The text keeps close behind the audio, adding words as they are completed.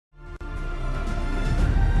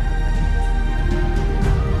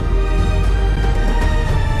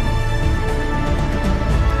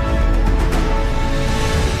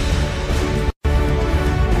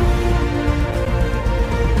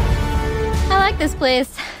like this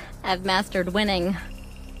place. I've mastered winning.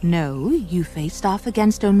 No, you faced off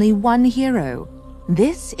against only one hero.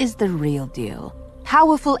 This is the real deal.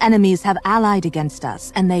 Powerful enemies have allied against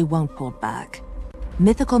us, and they won't pull back.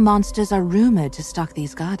 Mythical monsters are rumored to stalk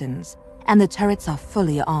these gardens, and the turrets are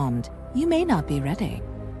fully armed. You may not be ready.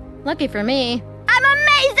 Lucky for me, I'm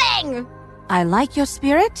amazing! I like your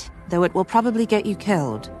spirit, though it will probably get you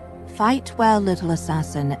killed. Fight well, little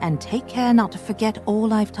assassin, and take care not to forget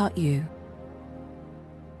all I've taught you.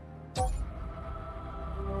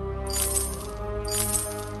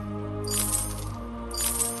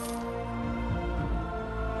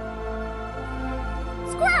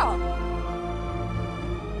 Squirrel!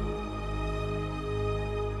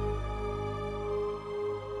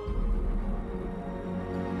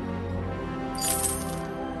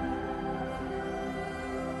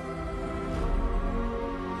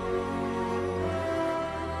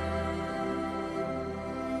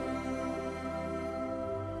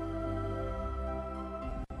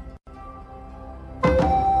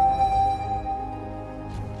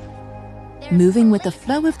 Moving with the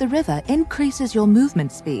flow of the river increases your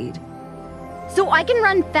movement speed. So I can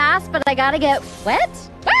run fast, but I gotta get wet?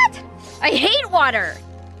 What? I hate water!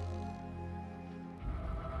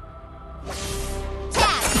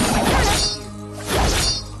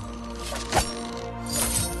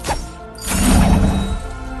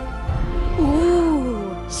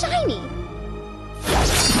 Ooh, shiny!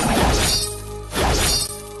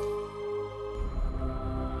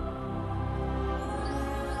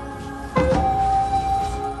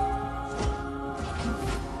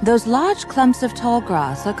 Those large clumps of tall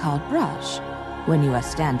grass are called brush. When you are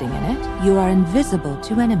standing in it, you are invisible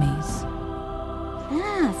to enemies.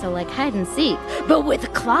 Ah, so like hide and seek, but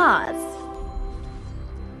with claws.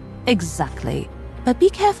 Exactly. But be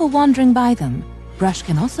careful wandering by them. Brush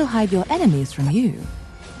can also hide your enemies from you.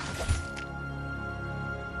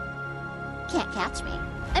 Can't catch me.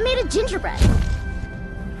 I made a gingerbread.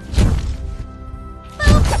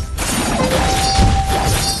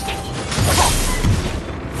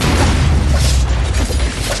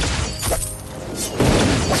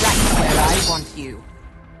 I want you.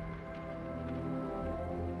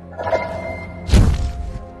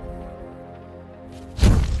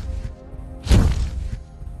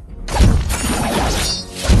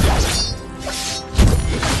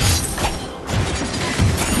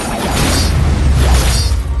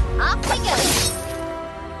 Off we go.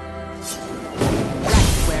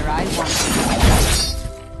 Right where I want you.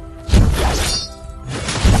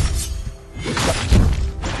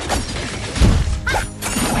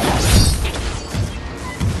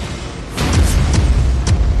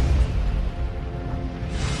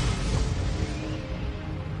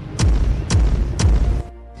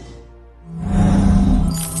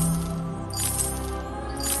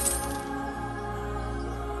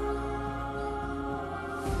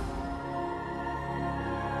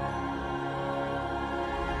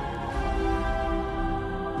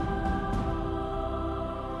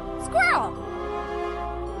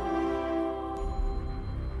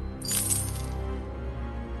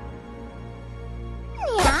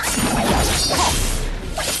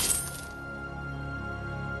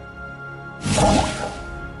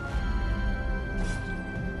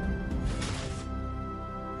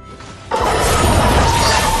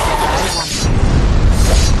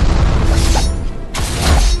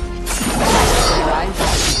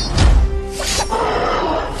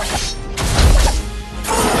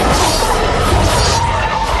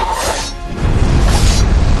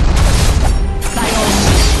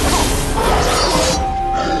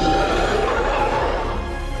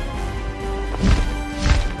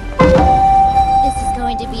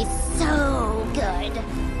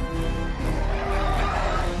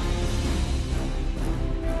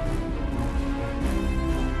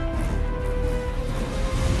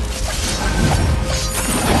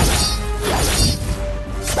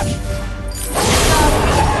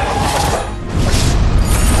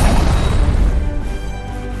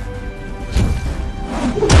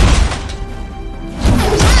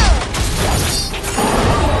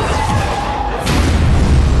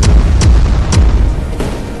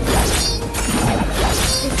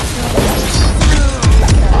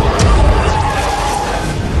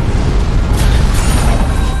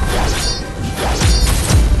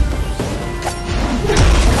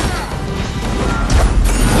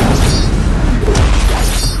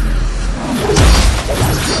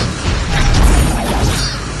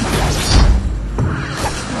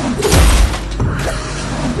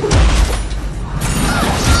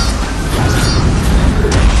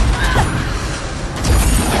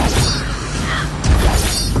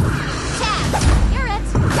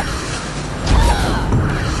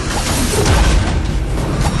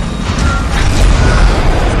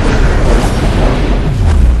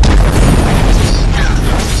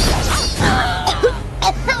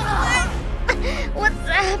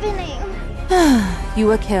 You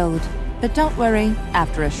were killed. But don't worry,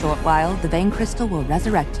 after a short while, the Vein Crystal will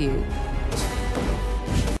resurrect you.